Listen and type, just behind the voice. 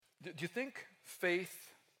Do you think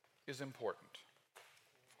faith is important?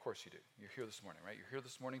 Of course you do. You're here this morning, right? You're here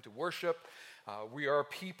this morning to worship. We are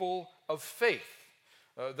people of faith.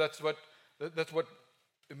 That's what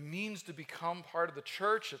it means to become part of the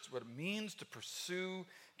church. It's what it means to pursue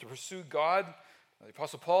God. The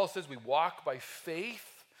Apostle Paul says we walk by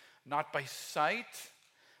faith, not by sight.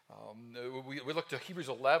 We look to Hebrews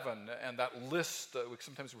 11 and that list, we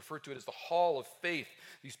sometimes refer to it as the hall of faith.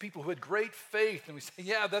 These people who had great faith, and we say,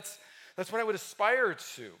 yeah, that's what I would aspire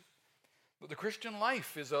to. But the Christian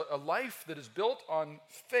life is a life that is built on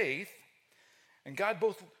faith, and God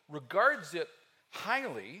both regards it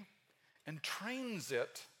highly and trains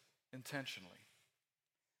it intentionally.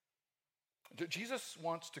 Jesus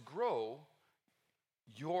wants to grow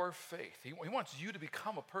your faith. He wants you to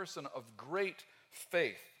become a person of great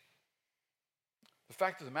faith. The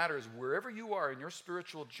fact of the matter is, wherever you are in your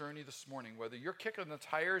spiritual journey this morning, whether you're kicking the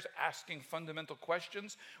tires, asking fundamental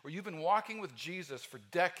questions, or you've been walking with Jesus for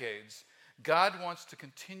decades, God wants to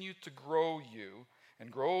continue to grow you and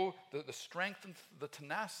grow the strength and the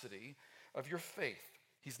tenacity of your faith.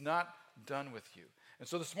 He's not done with you. And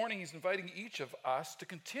so this morning, he's inviting each of us to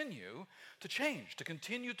continue to change, to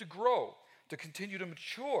continue to grow, to continue to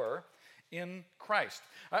mature in Christ.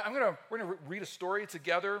 We're going to read a story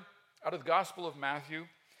together out of the Gospel of Matthew, and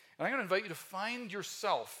I'm going to invite you to find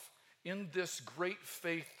yourself in this great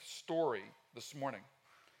faith story this morning.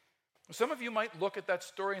 Some of you might look at that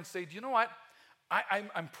story and say, do you know what?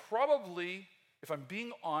 I'm probably, if I'm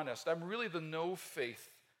being honest, I'm really the no faith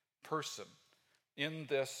person in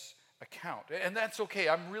this account. And that's okay.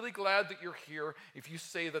 I'm really glad that you're here if you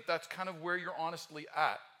say that that's kind of where you're honestly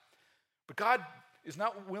at. But God is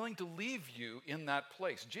not willing to leave you in that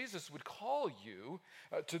place. Jesus would call you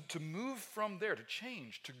to move from there, to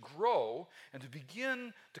change, to grow, and to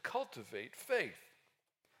begin to cultivate faith.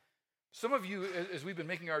 Some of you, as we've been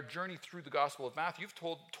making our journey through the Gospel of Matthew, you've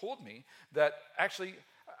told me that actually,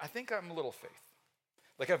 I think I'm a little faith.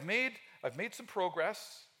 Like I've made some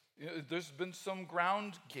progress. You know, there's been some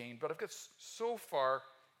ground gained, but I've got so far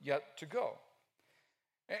yet to go.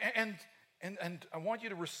 And I want you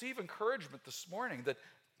to receive encouragement this morning that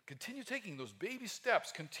continue taking those baby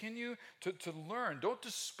steps, continue to learn. Don't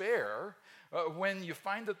despair when you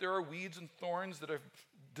find that there are weeds and thorns that have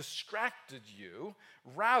distracted you.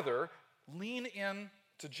 Rather, lean in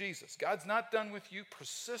to Jesus. God's not done with you.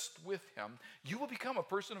 Persist with him. You will become a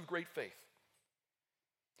person of great faith.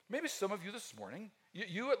 Maybe some of you this morning,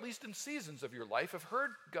 you at least in seasons of your life, have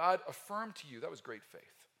heard God affirm to you, that was great faith.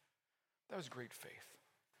 That was great faith.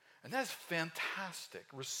 And that's fantastic.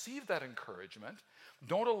 Receive that encouragement.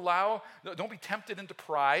 Don't be tempted into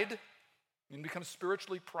pride and become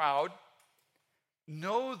spiritually proud.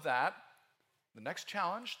 Know that the next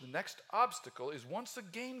challenge, the next obstacle is once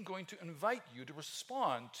again going to invite you to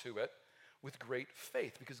respond to it with great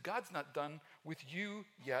faith, because God's not done with you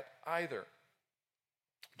yet either.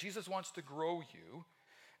 Jesus wants to grow you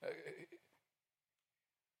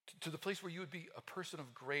to the place where you would be a person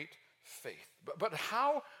of great faith. But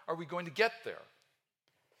how are we going to get there?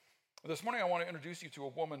 This morning I want to introduce you to a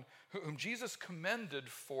woman whom Jesus commended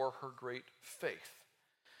for her great faith.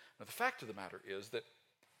 Now the fact of the matter is that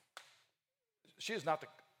she is not the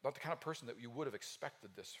kind of person that you would have expected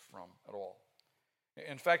this from at all.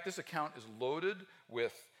 In fact, this account is loaded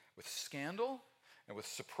with scandal and with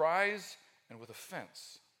surprise and with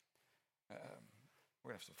offense. We're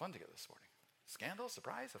going to have some fun together this morning. Scandal,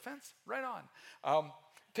 surprise, offense, right on.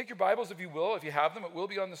 Take your Bibles, if you will, if you have them. It will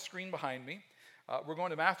be on the screen behind me. We're going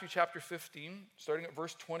to Matthew chapter 15, starting at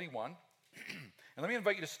verse 21. And let me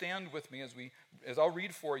invite you to stand with me as I'll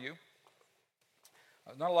read for you.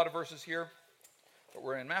 Not a lot of verses here, but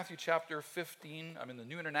we're in Matthew chapter 15. I'm in the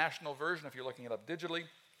New International Version if you're looking it up digitally.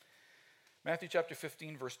 Matthew chapter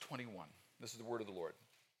 15, verse 21. This is the word of the Lord.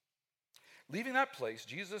 Leaving that place,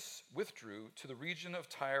 Jesus withdrew to the region of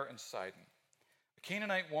Tyre and Sidon. A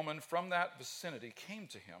Canaanite woman from that vicinity came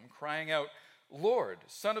to him, crying out, "Lord,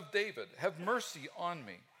 Son of David, have mercy on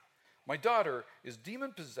me. My daughter is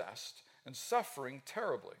demon-possessed and suffering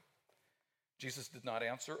terribly." Jesus did not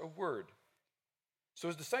answer a word. So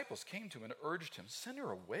his disciples came to him and urged him, "Send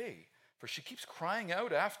her away, for she keeps crying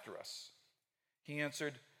out after us." He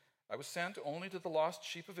answered, "I was sent only to the lost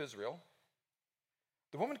sheep of Israel."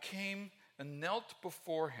 The woman came and knelt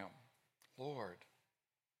before him. "Lord,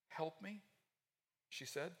 help me," she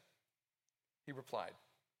said. He replied,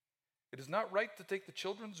 "It is not right to take the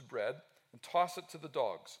children's bread and toss it to the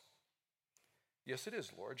dogs." "Yes, it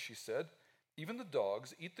is, Lord," she said. "Even the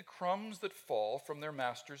dogs eat the crumbs that fall from their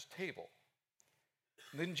master's table."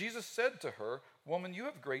 And then Jesus said to her, "Woman, you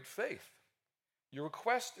have great faith. Your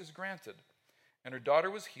request is granted." and her daughter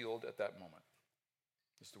was healed at that moment.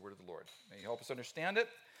 This is the word of the Lord. May you help us understand it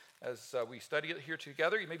as we study it here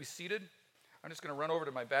together. You may be seated. I'm just going to run over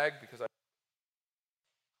to my bag because I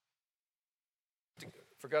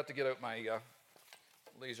forgot to get out my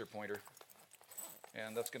laser pointer,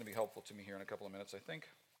 and that's going to be helpful to me here in a couple of minutes, I think.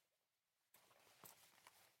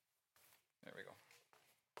 There we go.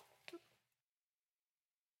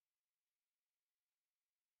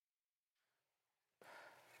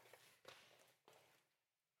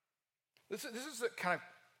 This is kind of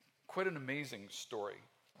quite an amazing story.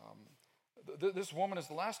 This woman is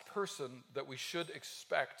the last person that we should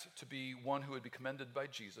expect to be one who would be commended by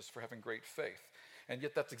Jesus for having great faith. And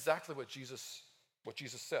yet that's exactly what Jesus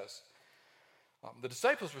says. The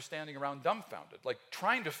disciples were standing around dumbfounded, like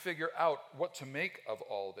trying to figure out what to make of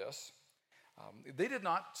all this. They did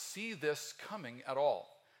not see this coming at all.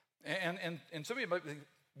 And some of you might be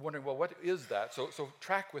wondering, well, what is that? So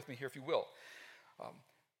track with me here, if you will.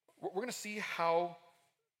 We're going to see how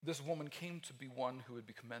this woman came to be one who would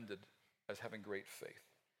be commended as having great faith.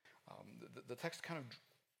 The text kind of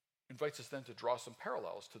invites us then to draw some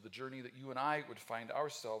parallels to the journey that you and I would find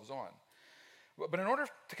ourselves on. But in order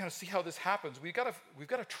to kind of see how this happens, we've got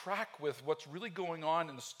to track with what's really going on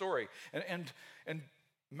in the story. And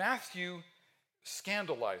Matthew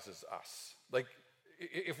scandalizes us. Like,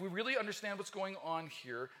 if we really understand what's going on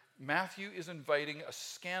here, Matthew is inviting a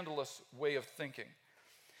scandalous way of thinking.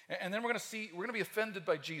 And then we're going to be offended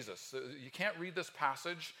by Jesus. You can't read this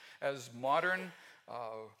passage as modern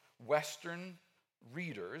Western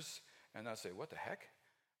readers and not say, what the heck?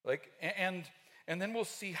 And then we'll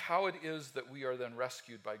see how it is that we are then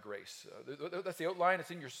rescued by grace. That's the outline.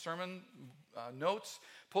 It's in your sermon notes.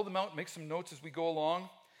 Pull them out, make some notes as we go along.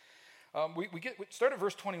 We start at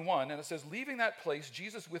verse 21, and it says, leaving that place,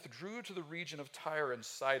 Jesus withdrew to the region of Tyre and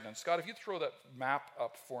Sidon. And Scott, if you throw that map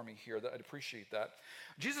up for me here, I'd appreciate that.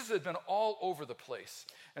 Jesus had been all over the place.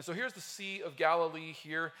 And so here's the Sea of Galilee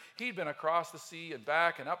here. He'd been across the sea and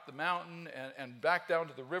back and up the mountain and back down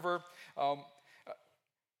to the river.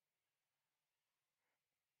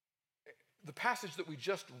 The passage that we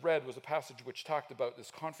just read was a passage which talked about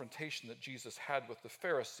this confrontation that Jesus had with the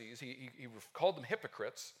Pharisees. He called them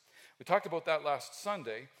hypocrites. We talked about that last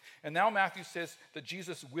Sunday, and now Matthew says that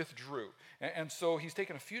Jesus withdrew. And so he's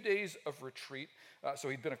taken a few days of retreat. So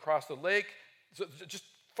he'd been across the lake. So just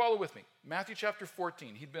follow with me. Matthew chapter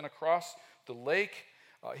 14. He'd been across the lake.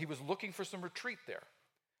 He was looking for some retreat there.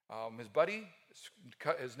 His buddy,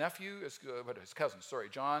 his cousin,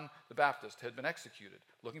 John the Baptist, had been executed.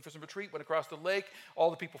 Looking for some retreat, went across the lake. All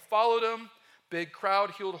the people followed him. Big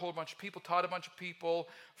crowd, healed a whole bunch of people, taught a bunch of people,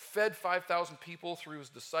 fed 5,000 people through his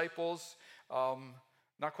disciples.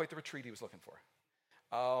 Not quite the retreat he was looking for.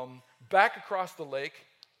 Back across the lake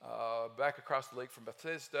from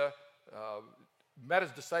Bethesda, met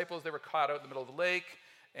his disciples. They were caught out in the middle of the lake,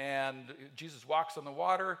 and Jesus walks on the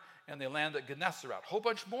water, and they land at Gennesaret. A whole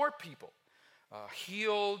bunch more people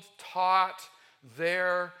healed, taught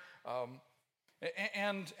there.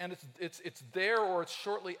 And it's there, or it's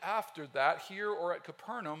shortly after that, here or at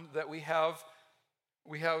Capernaum, that we have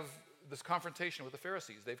this confrontation with the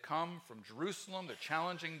Pharisees. They've come from Jerusalem. They're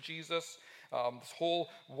challenging Jesus. This whole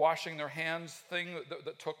washing their hands thing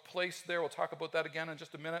that took place there. We'll talk about that again in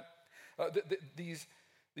just a minute. These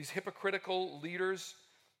hypocritical leaders.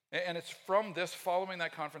 And it's from this, following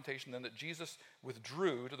that confrontation, then, that Jesus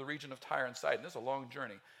withdrew to the region of Tyre and Sidon. This is a long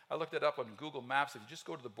journey. I looked it up on Google Maps. If you just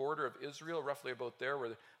go to the border of Israel, roughly about there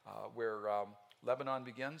where Lebanon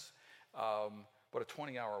begins, about a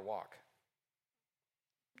 20-hour walk.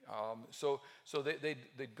 So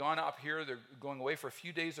they'd gone up here. They're going away for a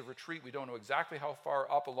few days of retreat. We don't know exactly how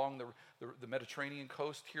far up along the Mediterranean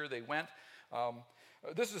coast here they went.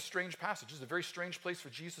 This is a strange passage. This is a very strange place for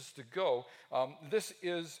Jesus to go. This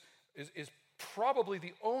is probably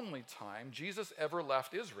the only time Jesus ever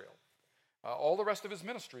left Israel. All the rest of his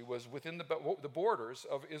ministry was within the borders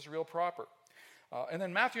of Israel proper. And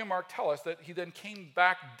then Matthew and Mark tell us that he then came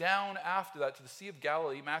back down after that to the Sea of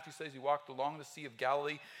Galilee. Matthew says he walked along the Sea of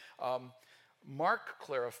Galilee. Mark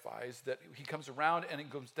clarifies that he comes around and it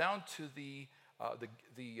goes down to the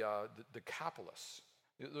Decapolis.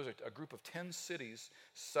 Those are a group of 10 cities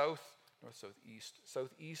southeast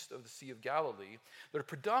of the Sea of Galilee that are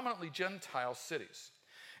predominantly Gentile cities.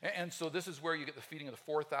 And so this is where you get the feeding of the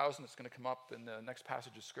 4,000. It's going to come up in the next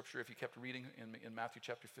passage of Scripture if you kept reading in Matthew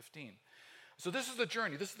chapter 15. So this is the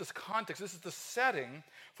journey. This is this context. This is the setting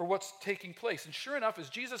for what's taking place. And sure enough, as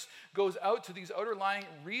Jesus goes out to these outerlying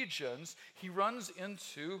regions, he runs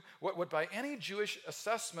into what by any Jewish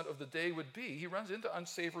assessment of the day would be, he runs into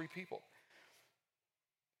unsavory people.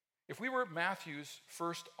 If we were Matthew's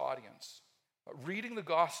first audience, reading the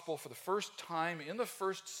gospel for the first time in the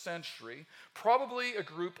first century, probably a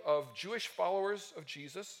group of Jewish followers of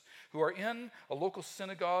Jesus who are in a local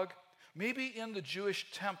synagogue, maybe in the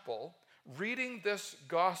Jewish temple, reading this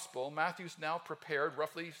gospel. Matthew's now prepared,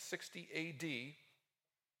 roughly 60 AD.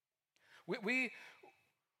 If we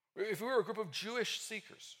were a group of Jewish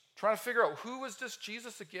seekers trying to figure out who is this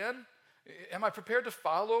Jesus again? Am I prepared to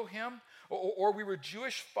follow him? Or we were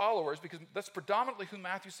Jewish followers, because that's predominantly who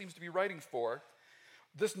Matthew seems to be writing for.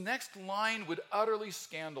 This next line would utterly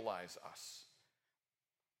scandalize us.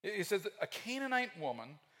 It says that a Canaanite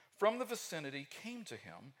woman from the vicinity came to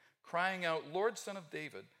him, crying out, "Lord, Son of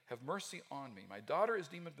David, have mercy on me. My daughter is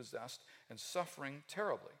demon-possessed and suffering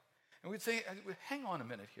terribly." And we'd say, hang on a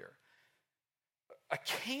minute here. A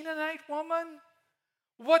Canaanite woman?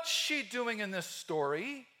 What's she doing in this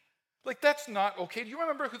story? Like, that's not okay. Do you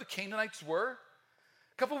remember who the Canaanites were?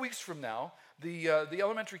 A couple weeks from now, the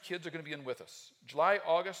elementary kids are going to be in with us. July,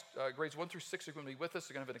 August, grades 1 through 6 are going to be with us.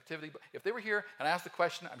 They're going to have an activity. But if they were here and I asked the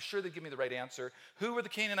question, I'm sure they'd give me the right answer. Who were the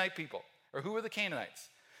Canaanite people? Or who were the Canaanites?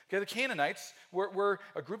 Okay, the Canaanites were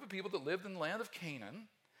a group of people that lived in the land of Canaan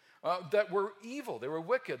that were evil. They were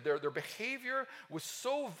wicked. Their behavior was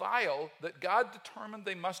so vile that God determined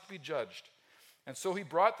they must be judged. And so he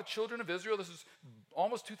brought the children of Israel, this is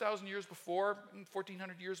almost 2,000 years before,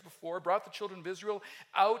 1,400 years before, brought the children of Israel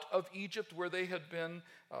out of Egypt where they had been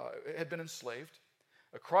enslaved,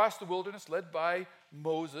 across the wilderness led by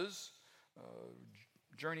Moses.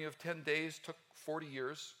 Journey of 10 days took 40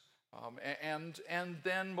 years. And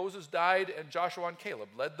then Moses died, and Joshua and Caleb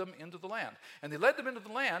led them into the land. And they led them into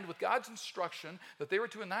the land with God's instruction that they were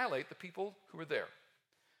to annihilate the people who were there.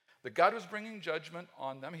 That God was bringing judgment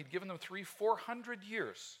on them. He'd given them 400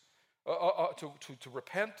 years to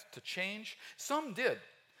repent, to change. Some did.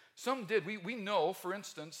 Some did. We know, for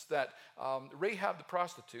instance, that Rahab the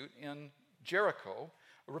prostitute in Jericho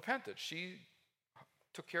repented. She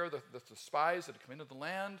took care of the spies that had come into the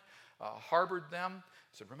land, harbored them,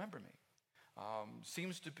 said, "Remember me."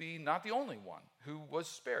 Seems to be not the only one who was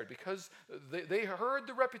spared, because they heard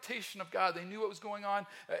the reputation of God. They knew what was going on,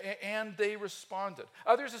 and they responded.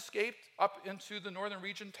 Others escaped up into the northern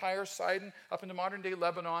region, Tyre, Sidon, up into modern-day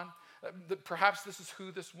Lebanon. Perhaps this is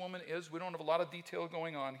who this woman is. We don't have a lot of detail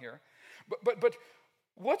going on here. But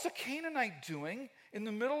what's a Canaanite doing in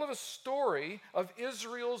the middle of a story of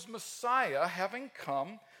Israel's Messiah having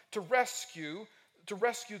come to rescue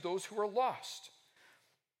those who are lost?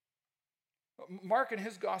 Mark in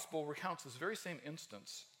his gospel recounts this very same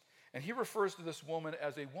instance, and he refers to this woman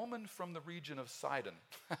as a woman from the region of Sidon.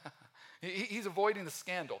 He's avoiding the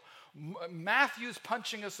scandal. Matthew's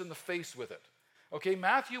punching us in the face with it. Okay,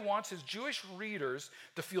 Matthew wants his Jewish readers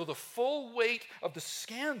to feel the full weight of the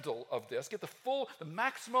scandal of this, get the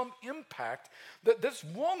maximum impact that this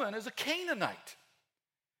woman is a Canaanite.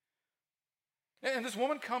 And this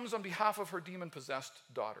woman comes on behalf of her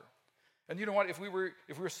demon-possessed daughter. And you know what? If we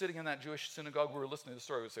were sitting in that Jewish synagogue, we were listening to the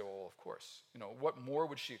story, we'd say, well, of course. You know, what more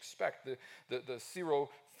would she expect? The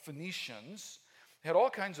Syro-Phoenicians had all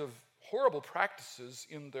kinds of horrible practices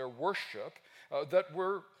in their worship that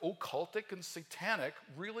were occultic and satanic,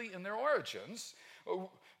 really, in their origins.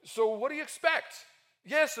 So what do you expect?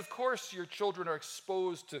 Yes, of course, your children are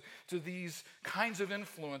exposed to these kinds of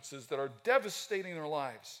influences that are devastating their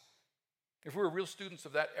lives. If we were real students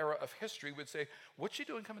of that era of history, we'd say, what's she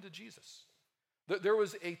doing coming to Jesus? There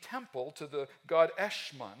was a temple to the god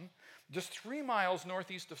Eshmun just 3 miles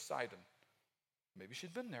northeast of Sidon. Maybe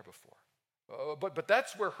she'd been there before. But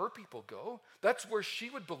that's where her people go. That's where she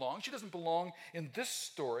would belong. She doesn't belong in this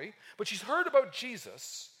story, but she's heard about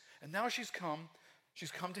Jesus, and now she's come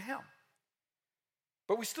to him.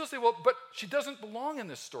 But we still say, well, but she doesn't belong in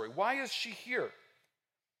this story. Why is she here?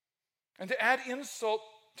 And to add insult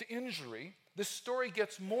to injury, this story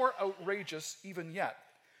gets more outrageous even yet,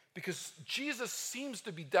 because Jesus seems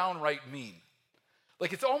to be downright mean.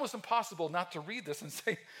 Like, it's almost impossible not to read this and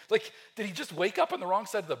say, like, did he just wake up on the wrong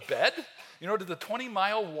side of the bed? You know, did the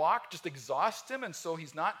 20-mile walk just exhaust him, and so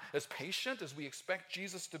he's not as patient as we expect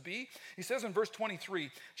Jesus to be? He says in verse 23,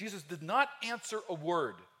 Jesus did not answer a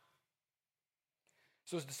word.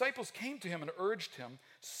 So his disciples came to him and urged him,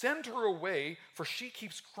 "Send her away, for she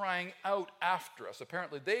keeps crying out after us."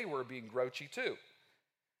 Apparently they were being grouchy too.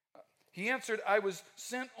 He answered, "I was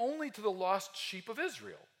sent only to the lost sheep of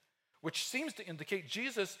Israel," which seems to indicate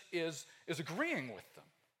Jesus is agreeing with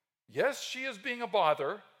them. Yes, she is being a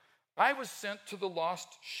bother. I was sent to the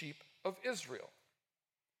lost sheep of Israel.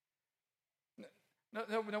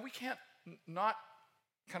 Now we can't not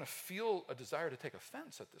kind of feel a desire to take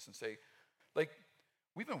offense at this and say, like,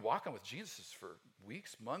 We've been walking with Jesus for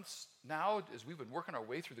weeks, months now, as we've been working our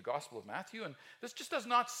way through the Gospel of Matthew, and this just does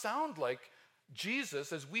not sound like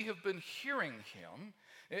Jesus as we have been hearing him,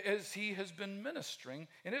 as he has been ministering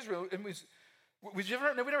in Israel. And we've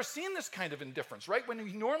never seen this kind of indifference, right? When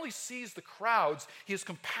he normally sees the crowds, he has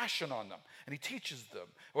compassion on them, and he teaches them,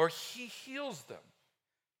 or he heals them.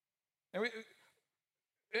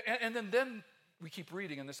 And then we keep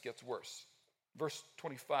reading, and this gets worse. Verse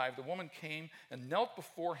 25, the woman came and knelt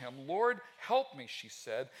before him. Lord, help me, she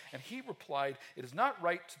said. And he replied, it is not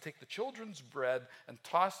right to take the children's bread and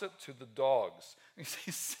toss it to the dogs. And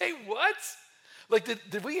you say, what? Like,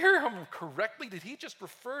 did we hear him correctly? Did he just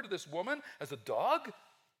refer to this woman as a dog?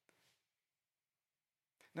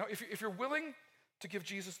 Now, if you're willing to give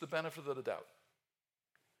Jesus the benefit of the doubt,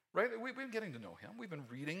 right? We've been getting to know him. We've been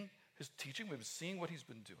reading his teaching. We've been seeing what he's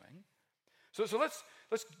been doing. So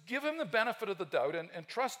let's give him the benefit of the doubt and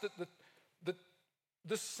trust that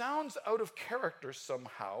this sounds out of character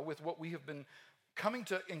somehow with what we have been coming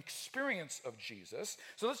to experience of Jesus.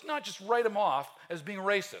 So let's not just write him off as being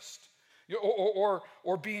racist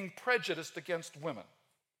or being prejudiced against women.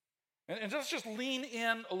 And let's just lean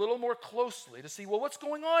in a little more closely to see, well, what's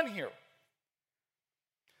going on here?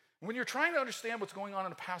 When you're trying to understand what's going on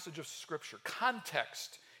in a passage of Scripture,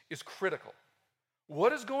 context is critical.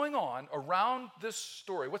 What is going on around this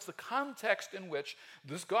story? What's the context in which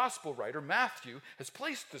this gospel writer, Matthew, has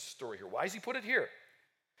placed this story here? Why has he put it here?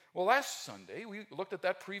 Well, last Sunday, we looked at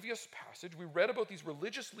that previous passage. We read about these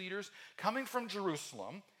religious leaders coming from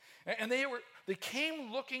Jerusalem, and they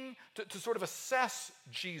came looking to sort of assess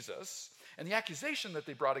Jesus. And the accusation that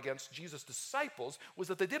they brought against Jesus' disciples was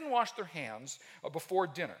that they didn't wash their hands before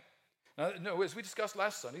dinner. Now, no, as we discussed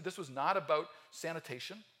last Sunday, this was not about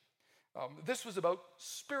sanitation. This was about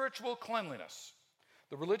spiritual cleanliness.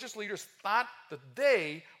 The religious leaders thought that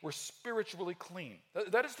they were spiritually clean.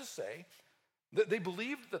 That is to say, that they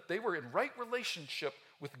believed that they were in right relationship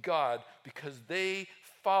with God because they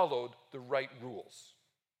followed the right rules.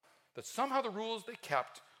 That somehow the rules they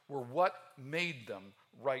kept were what made them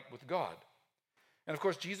right with God. And of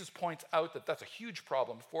course, Jesus points out that that's a huge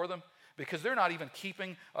problem for them because they're not even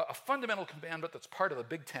keeping a fundamental commandment that's part of the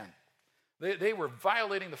Big Ten. They were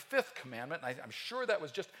violating the fifth commandment, and I'm sure that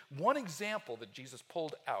was just one example that Jesus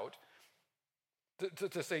pulled out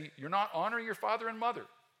to say, you're not honoring your father and mother.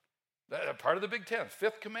 Part of the Big Ten,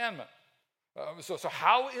 fifth commandment. So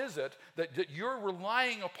how is it that you're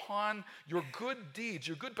relying upon your good deeds,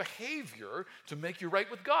 your good behavior to make you right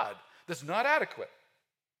with God? That's not adequate.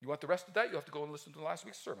 You want the rest of that? You'll have to go and listen to last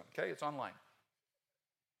week's sermon, okay? It's online.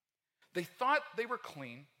 They thought they were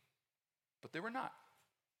clean, but they were not.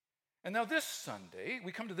 And now this Sunday,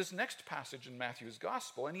 we come to this next passage in Matthew's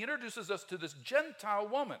gospel, and he introduces us to this Gentile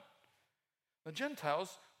woman. The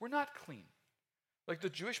Gentiles were not clean. Like the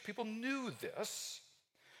Jewish people knew this.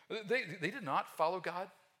 They did not follow God.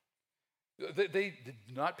 They did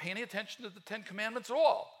not pay any attention to the Ten Commandments at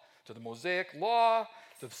all, to the Mosaic law,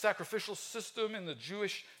 to the sacrificial system in the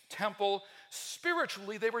Jewish temple.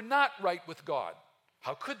 Spiritually, they were not right with God.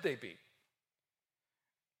 How could they be?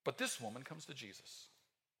 But this woman comes to Jesus.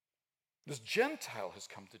 This Gentile has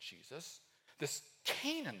come to Jesus. This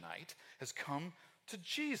Canaanite has come to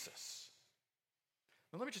Jesus.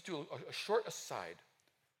 Now, let me just do a short aside.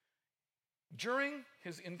 During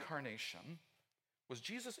his incarnation, was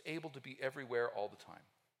Jesus able to be everywhere all the time?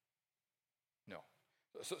 No.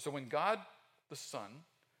 So when God the Son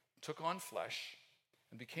took on flesh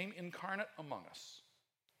and became incarnate among us,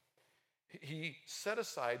 he set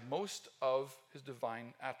aside most of his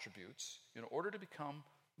divine attributes in order to become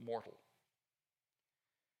mortal.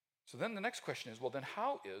 So then the next question is, well, then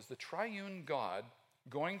how is the triune God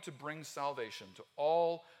going to bring salvation to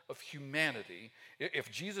all of humanity if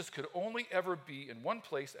Jesus could only ever be in one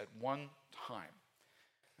place at one time?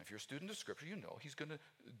 And if you're a student of Scripture, you know he's going to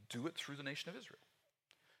do it through the nation of Israel.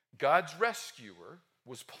 God's rescuer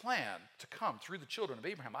was planned to come through the children of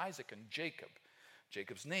Abraham, Isaac, and Jacob.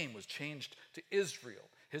 Jacob's name was changed to Israel.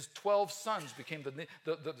 His 12 sons became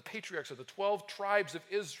the patriarchs of the 12 tribes of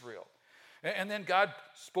Israel. And then God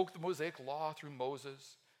spoke the Mosaic law through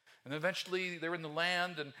Moses. And eventually they were in the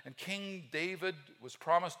land, and King David was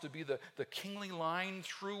promised to be the kingly line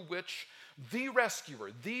through which the rescuer,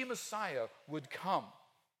 the Messiah, would come.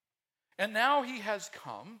 And now he has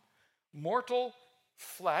come, mortal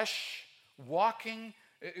flesh, walking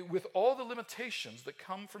with all the limitations that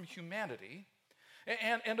come from humanity.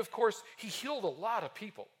 And of course, he healed a lot of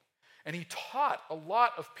people. And he taught a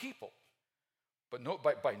lot of people. But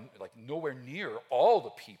nowhere near all the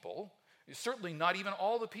people. Certainly not even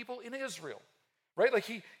all the people in Israel. right? Like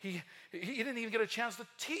he didn't even get a chance to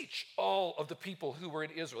teach all of the people who were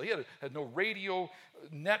in Israel. He had no radio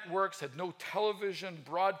networks, had no television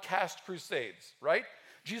broadcast crusades, right?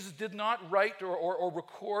 Jesus did not write or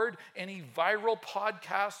record any viral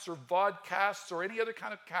podcasts or vodcasts or any other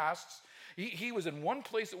kind of casts. He was in one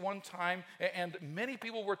place at one time, and many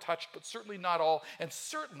people were touched, but certainly not all, and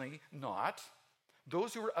certainly not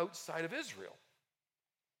those who were outside of Israel.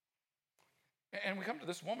 And we come to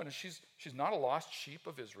this woman, and she's not a lost sheep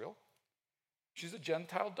of Israel. She's a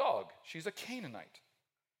Gentile dog. She's a Canaanite.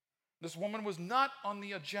 This woman was not on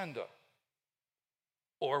the agenda.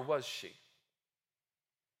 Or was she?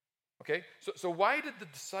 Okay, so why did the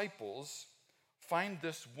disciples find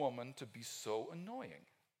this woman to be so annoying?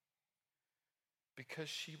 Because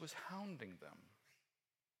she was hounding them,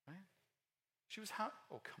 right? She was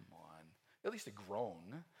oh, come on. At least a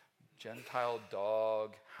grown Gentile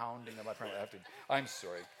dog hounding them. I'm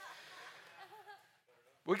sorry.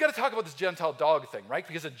 We got to talk about this Gentile dog thing, right?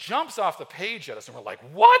 Because it jumps off the page at us and we're like,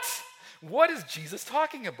 what? What is Jesus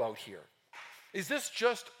talking about here? Is this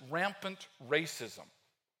just rampant racism?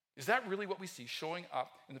 Is that really what we see showing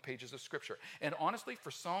up in the pages of Scripture? And honestly,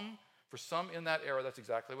 for some in that era, that's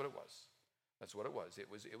exactly what it was. That's what it was. It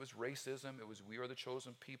was racism. It was we are the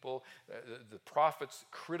chosen people. The prophets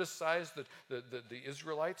criticized the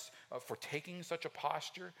Israelites for taking such a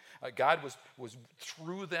posture. God was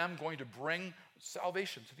through them going to bring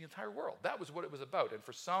salvation to the entire world. That was what it was about. And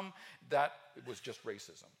for some, that was just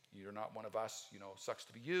racism. You're not one of us. Sucks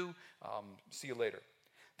to be you. See you later.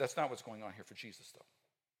 That's not what's going on here for Jesus, though.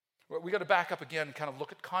 We got to back up again and kind of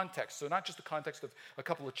look at context. So not just the context of a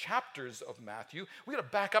couple of chapters of Matthew. We got to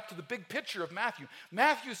back up to the big picture of Matthew.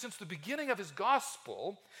 Matthew, since the beginning of his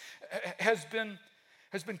gospel, has been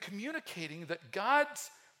communicating that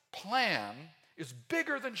God's plan is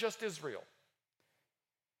bigger than just Israel.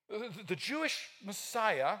 The Jewish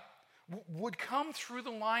Messiah would come through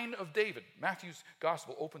the line of David. Matthew's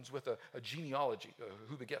gospel opens with a genealogy,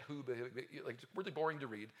 who beget who. Like, it's really boring to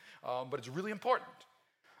read, but it's really important.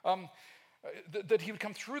 That he would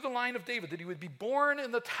come through the line of David, that he would be born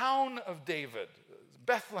in the town of David,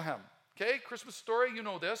 Bethlehem. Okay, Christmas story, you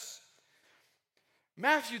know this.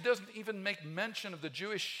 Matthew doesn't even make mention of the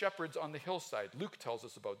Jewish shepherds on the hillside. Luke tells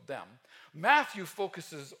us about them. Matthew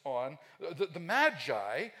focuses on the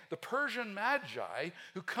Magi, the Persian Magi,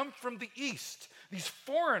 who come from the east. These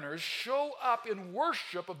foreigners show up in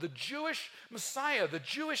worship of the Jewish Messiah, the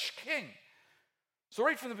Jewish king. So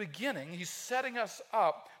right from the beginning, he's setting us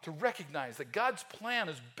up to recognize that God's plan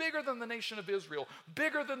is bigger than the nation of Israel,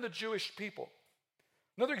 bigger than the Jewish people.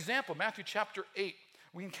 Another example, Matthew chapter 8,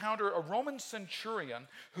 we encounter a Roman centurion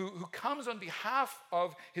who comes on behalf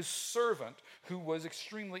of his servant who was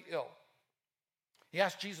extremely ill. He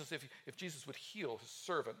asked Jesus if Jesus would heal his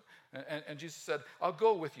servant, and Jesus said, I'll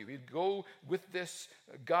go with you. He'd go with this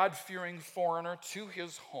God-fearing foreigner to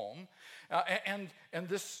his home, and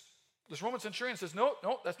this Roman centurion says, no,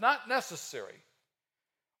 that's not necessary.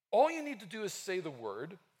 All you need to do is say the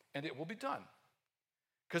word, and it will be done.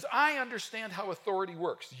 Because I understand how authority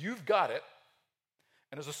works. You've got it.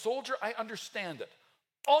 And as a soldier, I understand it.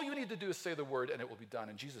 All you need to do is say the word, and it will be done.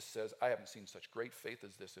 And Jesus says, I haven't seen such great faith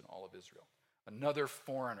as this in all of Israel. Another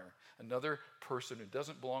foreigner, another person who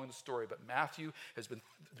doesn't belong in the story. But Matthew has been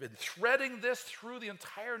threading this through the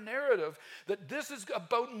entire narrative, that this is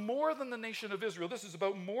about more than the nation of Israel. This is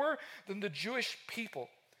about more than the Jewish people.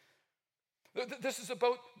 This is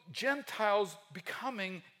about Gentiles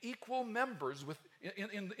becoming equal members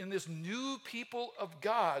in this new people of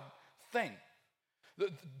God thing.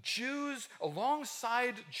 The Jews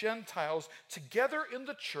alongside Gentiles together in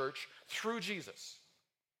the church through Jesus.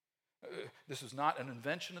 This is not an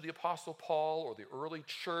invention of the Apostle Paul or the early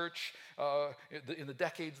church in the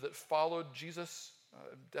decades that followed Jesus'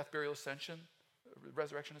 death, burial, ascension,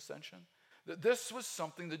 resurrection, ascension. This was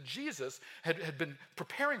something that Jesus had been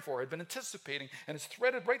preparing for, had been anticipating, and is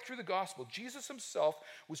threaded right through the gospel. Jesus himself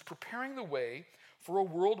was preparing the way for a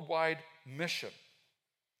worldwide mission.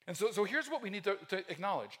 And so here's what we need to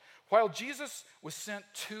acknowledge. While Jesus was sent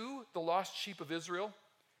to the lost sheep of Israel,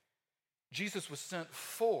 Jesus was sent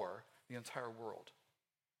for the entire world.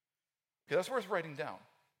 Okay, that's worth writing down.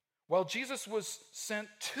 While Jesus was sent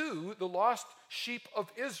to the lost sheep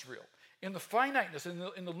of Israel, in the finiteness,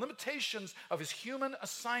 in the limitations of his human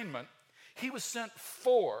assignment, he was sent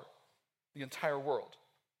for the entire world.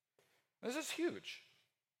 This is huge.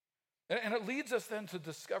 And it leads us then to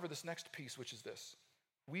discover this next piece, which is this.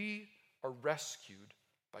 We are rescued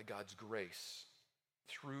by God's grace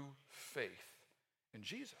through faith in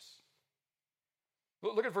Jesus.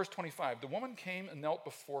 Look at verse 25. The woman came and knelt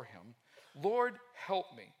before him. Lord,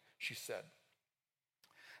 help me, she said.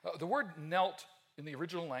 The word knelt in the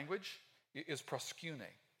original language is proskune,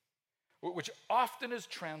 which often is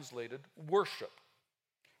translated worship.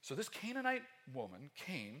 So this Canaanite woman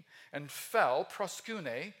came and fell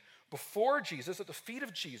proskune before Jesus, at the feet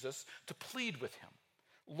of Jesus, to plead with him.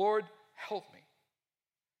 Lord, help me.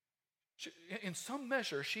 In some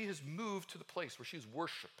measure, she has moved to the place where she's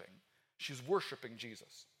worshiping. She's worshiping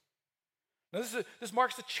Jesus. Now, this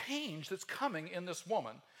marks the change that's coming in this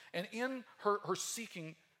woman and in her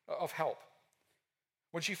seeking of help.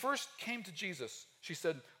 When she first came to Jesus, she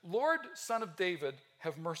said, Lord, Son of David,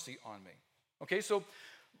 have mercy on me. Okay, so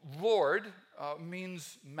Lord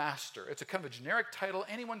means master. It's a kind of a generic title.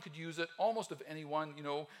 Anyone could use it, almost of anyone,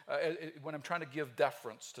 when I'm trying to give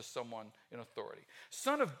deference to someone in authority.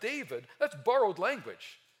 Son of David, that's borrowed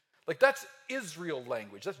language. Like, that's Israel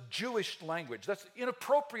language. That's Jewish language. That's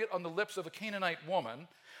inappropriate on the lips of a Canaanite woman.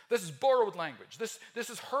 This is borrowed language. This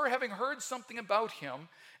is her having heard something about him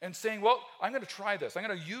and saying, well, I'm going to try this. I'm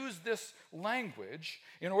going to use this language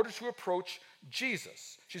in order to approach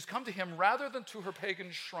Jesus. She's come to him rather than to her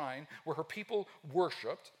pagan shrine where her people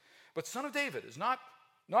worshipped. But Son of David is not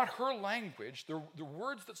her language. The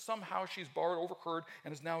words that somehow she's borrowed, overheard,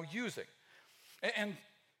 and is now using.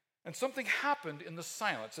 And something happened in the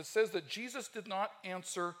silence. It says that Jesus did not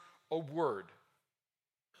answer a word.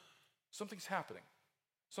 Something's happening.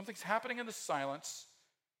 Something's happening in the silence.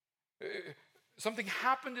 Something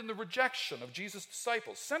happened in the rejection of Jesus'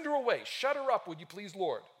 disciples. Send her away. Shut her up, would you please,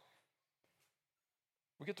 Lord?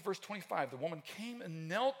 We get to verse 25. The woman came and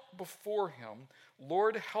knelt before him.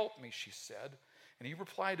 Lord, help me, she said. And he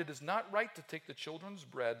replied, it is not right to take the children's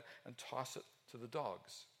bread and toss it to the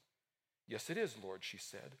dogs. Yes, it is, Lord, she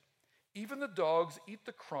said. Even the dogs eat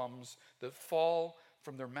the crumbs that fall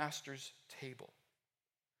from their master's table.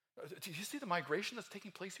 Do you see the migration that's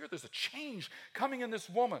taking place here? There's a change coming in this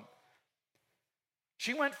woman.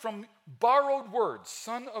 She went from borrowed words,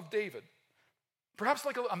 Son of David, perhaps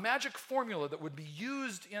like a magic formula that would be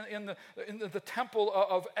used in the temple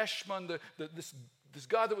of Eshmun, this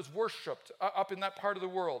god that was worshipped up in that part of the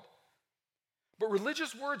world. But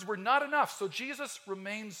religious words were not enough, so Jesus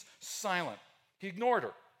remains silent. He ignored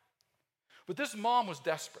her. But this mom was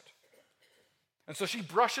desperate. And so she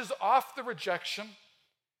brushes off the rejection.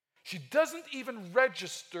 She doesn't even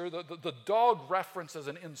register the dog reference as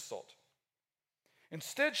an insult.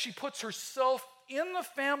 Instead, she puts herself in the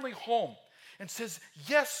family home and says,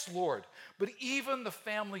 yes, Lord, but even the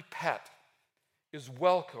family pet is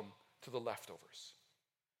welcome to the leftovers.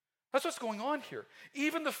 That's what's going on here.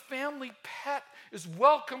 Even the family pet is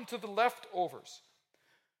welcome to the leftovers.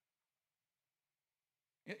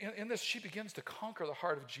 In this, she begins to conquer the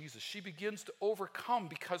heart of Jesus. She begins to overcome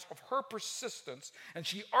because of her persistence, and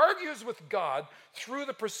she argues with God through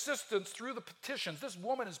the persistence, through the petitions. This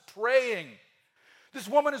woman is praying. This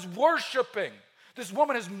woman is worshiping. This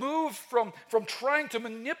woman has moved from trying to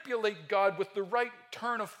manipulate God with the right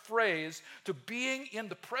turn of phrase to being in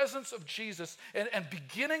the presence of Jesus and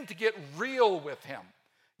beginning to get real with him.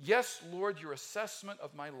 Yes, Lord, your assessment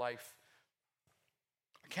of my life.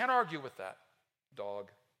 I can't argue with that, dog.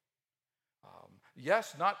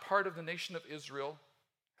 Yes, not part of the nation of Israel.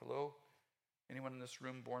 Hello? Anyone in this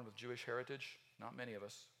room born with Jewish heritage? Not many of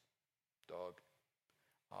us. Dog.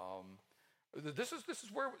 This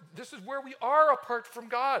is where we are apart from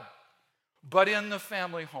God, but in the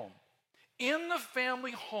family home. In the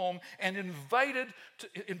family home and invited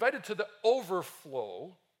to the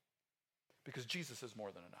overflow because Jesus is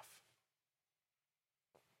more than enough.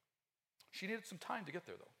 She needed some time to get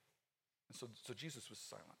there, though. And so Jesus was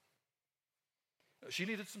silent. She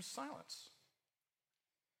needed some silence.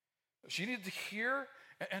 She needed to hear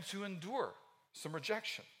and to endure some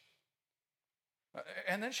rejection.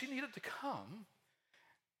 And then she needed to come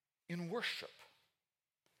in worship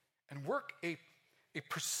and work a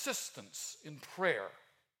persistence in prayer.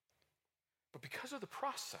 But because of the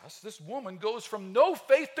process, this woman goes from no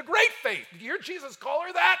faith to great faith. Did you hear Jesus call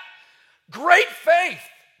her that? Great faith.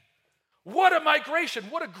 What a migration.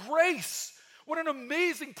 What a grace. What an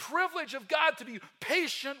amazing privilege of God to be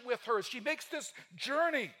patient with her as she makes this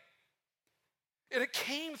journey. And it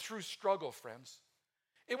came through struggle, friends.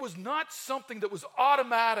 It was not something that was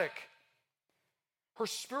automatic. Her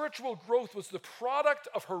spiritual growth was the product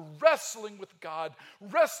of her wrestling with God,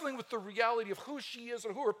 wrestling with the reality of who she is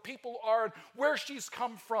and who her people are and where she's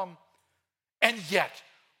come from, and yet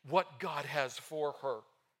what God has for her.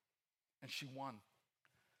 And she won.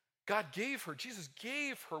 Jesus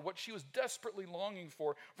gave her what she was desperately longing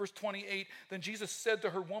for. Verse 28, then Jesus said to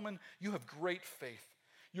her, woman, you have great faith.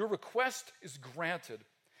 Your request is granted.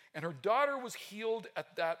 And her daughter was healed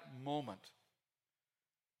at that moment.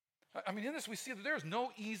 I mean, in this we see that there is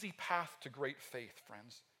no easy path to great faith,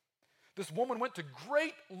 friends. This woman went to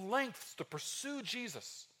great lengths to pursue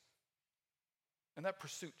Jesus. And that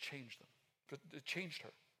pursuit changed them. It changed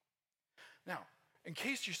her. Now, in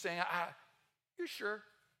case you're saying, you're sure?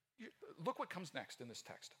 Look what comes next in this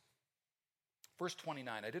text. Verse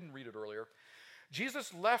 29, I didn't read it earlier.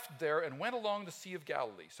 Jesus left there and went along the Sea of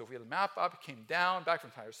Galilee. So if we had the map up, he came down, back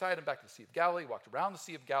from Tyre side and back to the Sea of Galilee, walked around the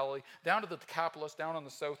Sea of Galilee, down to the Decapolis, down on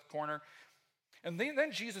the south corner. And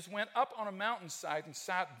then Jesus went up on a mountainside and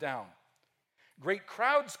sat down. Great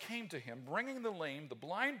crowds came to him, bringing the lame, the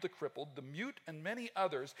blind, the crippled, the mute, and many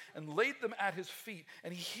others, and laid them at his feet,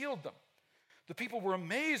 and he healed them. The people were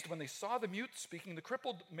amazed when they saw the mute speaking, the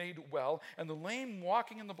crippled made well, and the lame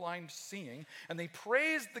walking and the blind seeing, and they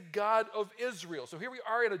praised the God of Israel. So here we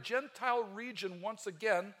are in a Gentile region once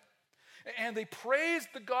again, and they praised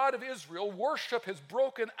the God of Israel. Worship has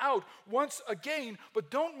broken out once again, but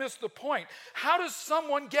don't miss the point. How does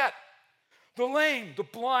someone get the lame, the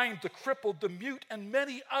blind, the crippled, the mute, and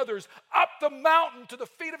many others up the mountain to the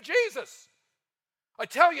feet of Jesus? I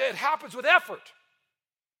tell you, it happens with effort.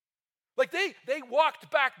 Like they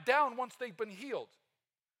walked back down once they'd been healed,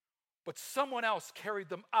 but someone else carried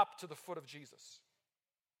them up to the foot of Jesus.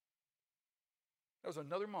 There was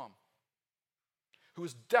another mom who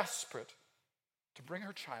was desperate to bring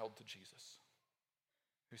her child to Jesus,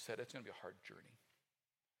 who said, it's going to be a hard journey,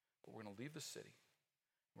 but we're going to leave the city.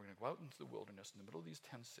 We're going to go out into the wilderness in the middle of these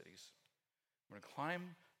 10 cities. We're going to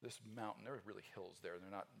climb this mountain. There are really hills there.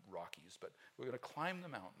 They're not Rockies, but we're going to climb the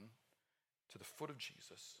mountain to the foot of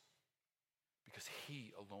Jesus because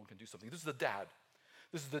he alone can do something. This is the dad.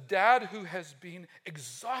 This is the dad who has been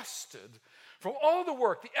exhausted from all the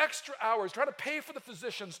work, the extra hours, trying to pay for the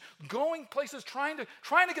physicians, going places, trying to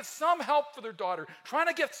get some help for their daughter, trying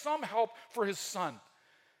to get some help for his son.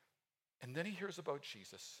 And then he hears about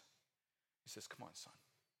Jesus. He says, come on, son.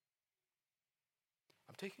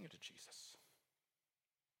 I'm taking you to Jesus.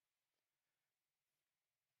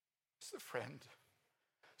 It's a friend.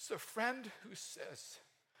 It's a friend who says,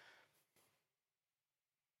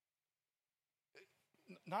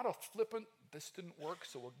 not a flippant, this didn't work,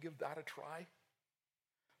 so we'll give that a try.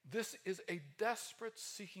 This is a desperate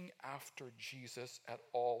seeking after Jesus at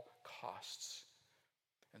all costs.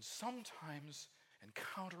 And sometimes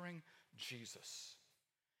encountering Jesus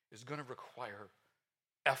is going to require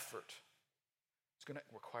effort. It's going to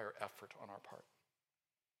require effort on our part.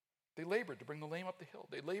 They labored to bring the lame up the hill.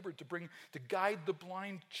 They labored to guide the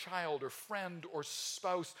blind child or friend or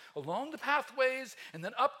spouse along the pathways and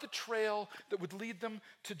then up the trail that would lead them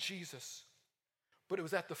to Jesus. But it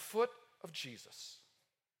was at the foot of Jesus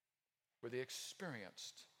where they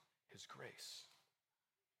experienced his grace.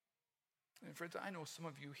 And friends, I know some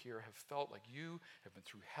of you here have felt like you have been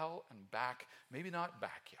through hell and back, maybe not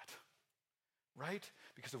back yet. Right?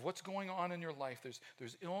 Because of what's going on in your life.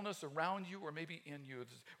 There's illness around you or maybe in you,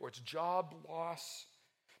 or it's job loss.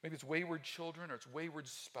 Maybe it's wayward children or it's wayward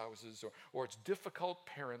spouses or it's difficult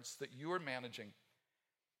parents that you are managing.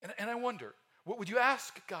 And I wonder, what would you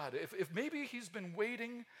ask God if maybe he's been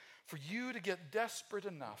waiting for you to get desperate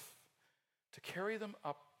enough to carry them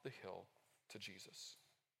up the hill to Jesus,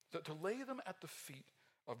 to lay them at the feet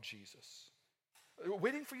of Jesus?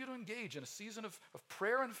 Waiting for you to engage in a season of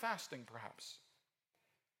prayer and fasting, perhaps,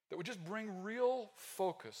 that would just bring real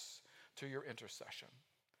focus to your intercession.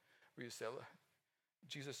 Where you say,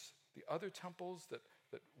 Jesus, the other temples that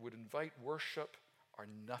would invite worship are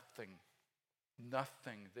nothing.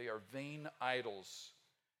 Nothing. They are vain idols.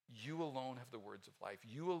 You alone have the words of life.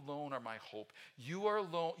 You alone are my hope. You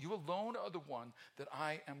alone are the one that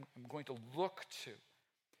I am going to look to.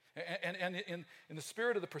 And in the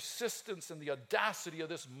spirit of the persistence and the audacity of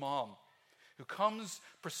this mom who comes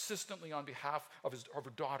persistently on behalf of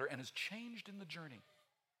her daughter and is changed in the journey,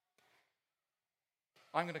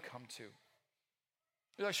 I'm going to come too.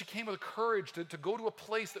 She came with courage to go to a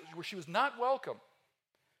place where she was not welcome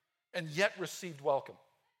and yet received welcome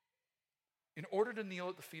in order to kneel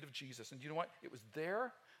at the feet of Jesus. And you know what? It was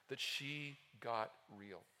there that she got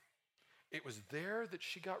real. It was there that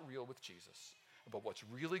she got real with Jesus about what's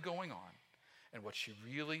really going on and what she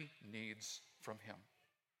really needs from him.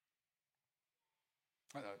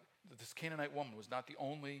 This Canaanite woman was not the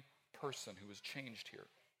only person who was changed here.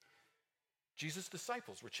 Jesus'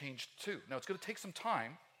 disciples were changed too. Now, it's going to take some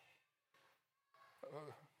time.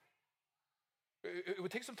 It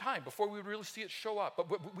would take some time before we would really see it show up, but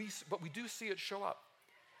we do see it show up.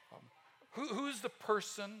 Who's the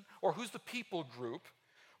person or who's the people group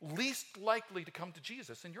least likely to come to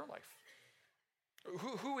Jesus in your life?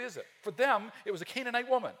 Who is it? For them, it was a Canaanite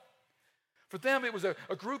woman. For them, it was a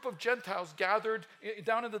group of Gentiles gathered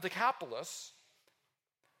down in the Decapolis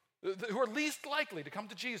who are least likely to come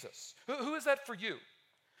to Jesus. Who is that for you?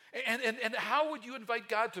 And how would you invite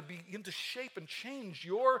God to begin to shape and change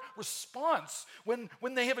your response when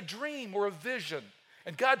they have a dream or a vision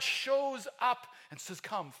and God shows up and says,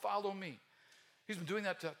 come, follow me? He's been doing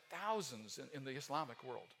that to thousands in the Islamic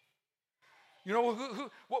world. You know,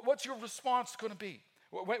 what's your response going to be?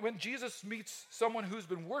 When Jesus meets someone who's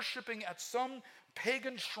been worshiping at some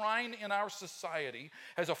pagan shrine in our society,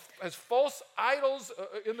 has false idols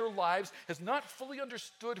in their lives, has not fully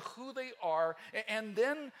understood who they are, and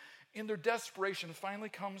then in their desperation finally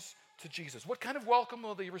comes to Jesus. What kind of welcome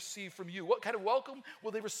will they receive from you? What kind of welcome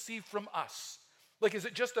will they receive from us? Like, is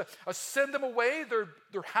it just a send them away,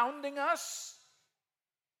 they're hounding us?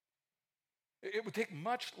 It would take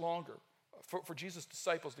much longer for Jesus'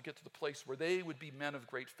 disciples to get to the place where they would be men of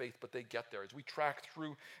great faith, but they get there. As we track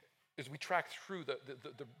through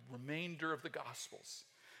the remainder of the Gospels,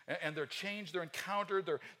 and they're changed, they're encountered,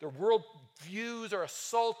 their world views are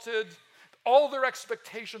assaulted, all their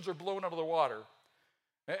expectations are blown out of the water.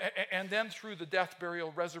 And then through the death,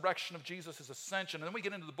 burial, resurrection of Jesus, his ascension, and then we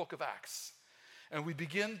get into the book of Acts, and we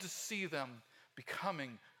begin to see them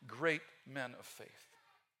becoming great men of faith.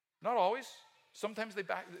 Not always. Sometimes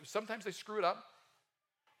they screw it up,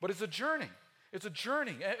 but it's a journey. It's a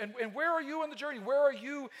journey. And where are you in the journey? Where are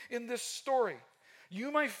you in this story?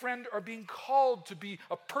 You, my friend, are being called to be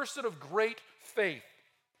a person of great faith.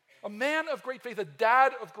 A man of great faith, a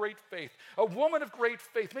dad of great faith, a woman of great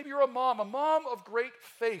faith. Maybe you're a mom of great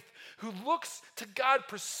faith who looks to God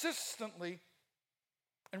persistently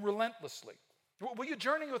and relentlessly. Will you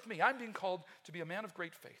journey with me? I'm being called to be a man of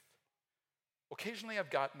great faith. Occasionally I've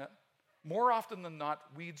gotten it. More often than not,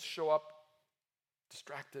 weeds show up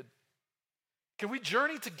distracted. Can we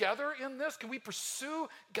journey together in this? Can we pursue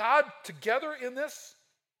God together in this?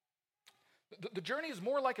 The journey is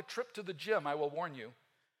more like a trip to the gym, I will warn you,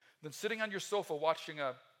 than sitting on your sofa watching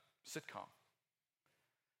a sitcom.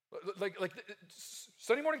 Like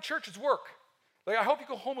Sunday morning church is work. Like, I hope you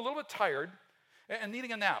go home a little bit tired and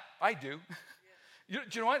needing a nap. I do. Do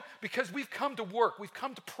you know what? Because we've come to work. We've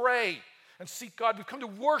come to pray and seek God. We've come to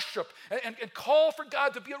worship and call for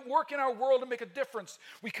God to be at work in our world and make a difference.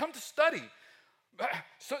 We come to study.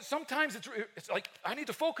 So sometimes it's like, I need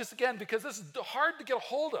to focus again because this is hard to get a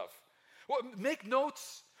hold of. Well, make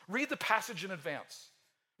notes. Read the passage in advance.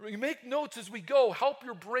 You make notes as we go. Help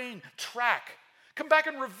your brain track. Come back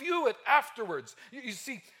and review it afterwards. You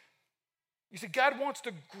see, God wants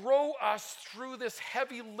to grow us through this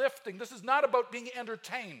heavy lifting. This is not about being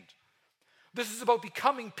entertained. This is about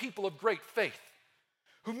becoming people of great faith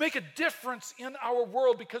who make a difference in our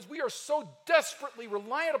world because we are so desperately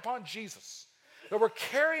reliant upon Jesus that we're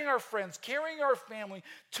carrying our friends, carrying our family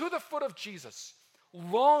to the foot of Jesus,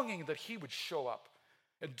 longing that he would show up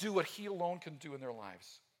and do what he alone can do in their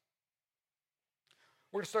lives.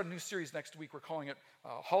 We're going to start a new series next week. We're calling it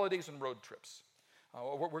Holidays and Road Trips.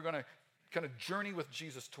 We're going to kind of journey with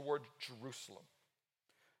Jesus toward Jerusalem.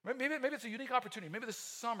 Maybe it's a unique opportunity. Maybe this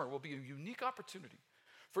summer will be a unique opportunity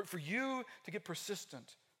for you to get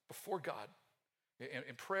persistent before God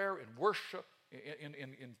in prayer, in worship,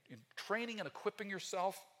 in training and equipping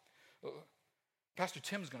yourself. Pastor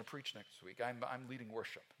Tim's going to preach next week. I'm leading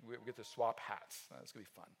worship. We get to swap hats. That's going to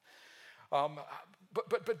be fun.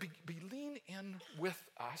 But lean in with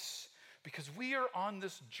us because we are on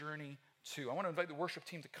this journey too. I want to invite the worship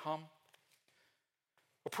team to come.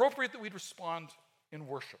 Appropriate that we'd respond in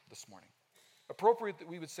worship this morning. Appropriate that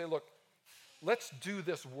we would say, look, let's do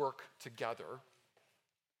this work together.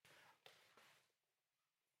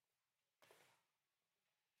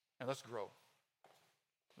 And let's grow.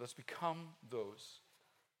 Let's become those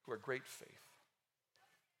who are great faith.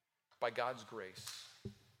 By God's grace,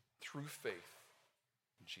 through faith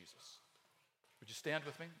in Jesus. Would you stand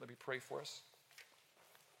with me? Let me pray for us.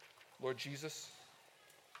 Lord Jesus,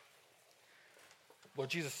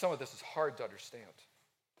 some of this is hard to understand.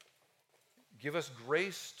 Give us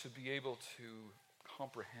grace to be able to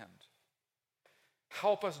comprehend.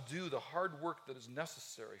 Help us do the hard work that is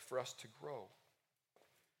necessary for us to grow.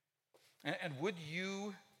 And would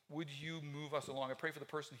you move us along? I pray for the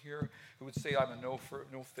person here who would say, I'm a no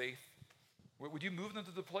faith. Would you move them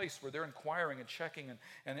to the place where they're inquiring and checking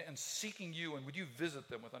and seeking you, and would you visit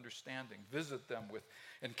them with understanding, visit them with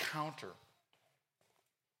encounter?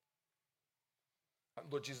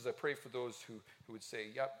 Lord Jesus, I pray for those who would say,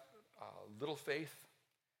 yep, little faith,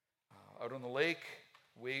 out on the lake,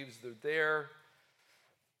 waves, they're there,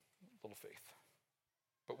 little faith.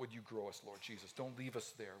 But would you grow us, Lord Jesus? Don't leave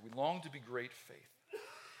us there. We long to be great faith.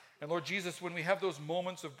 And Lord Jesus, when we have those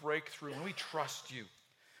moments of breakthrough, when we trust you,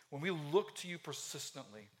 when we look to you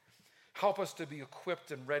persistently, help us to be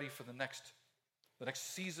equipped and ready for the next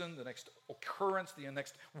season, the next occurrence, the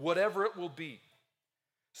next whatever it will be.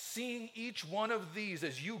 Seeing each one of these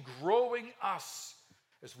as you growing us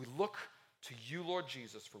as we look to you, Lord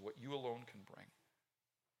Jesus, for what you alone can bring.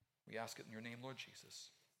 We ask it in your name, Lord Jesus.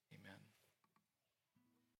 Amen.